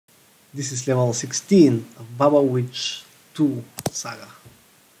This is level 16 of Baba Witch 2 Saga.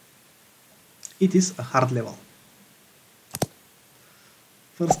 It is a hard level.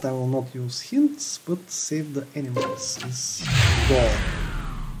 First I will not use hints, but save the animals is goal.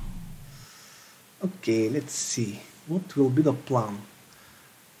 Okay, let's see. What will be the plan?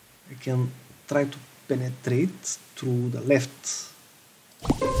 I can try to penetrate through the left.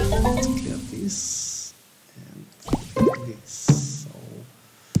 Let's clear this and this. So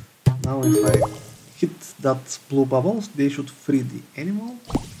now if I hit that blue bubbles, they should free the animal.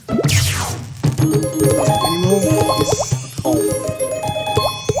 The animal is at home.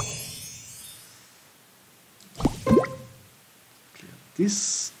 Clear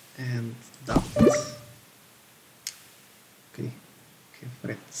this and that. Okay,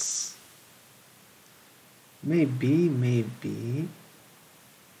 friends. Maybe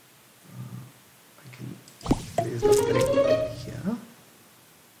I can place the brick here.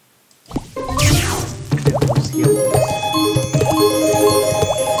 Clear those yellows.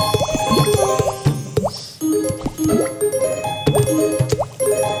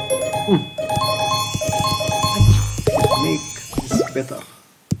 Make this better.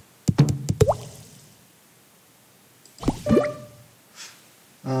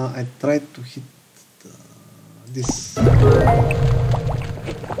 I tried to hit this.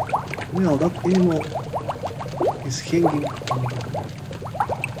 Well, that animal is hanging on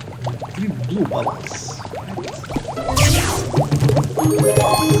 3 blue bubbles.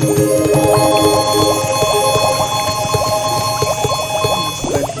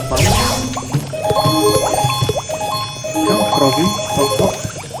 Let's try to bounce. Come, froggy, frog.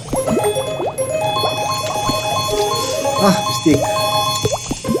 Ah, mistake.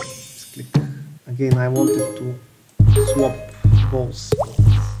 Misclick. Again, I wanted to swap balls.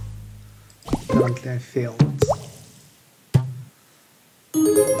 Currently I failed.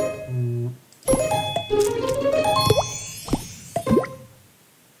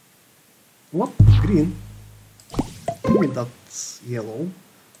 What? Green? Give me that yellow.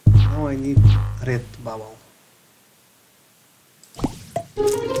 Now I need red bubble.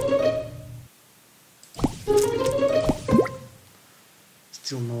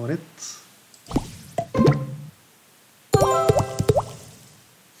 Still no red.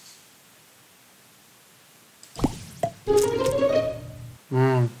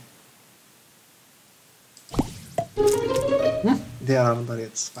 There are the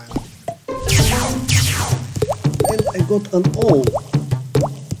reds finally. And I got an O.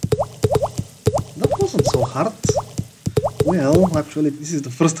 That wasn't so hard. Well, actually this is the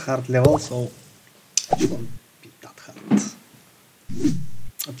first hard level, so it shouldn't be that hard.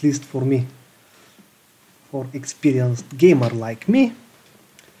 At least for me. For experienced gamer like me.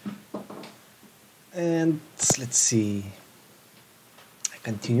 And let's see. I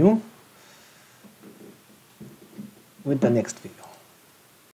continue with the next video.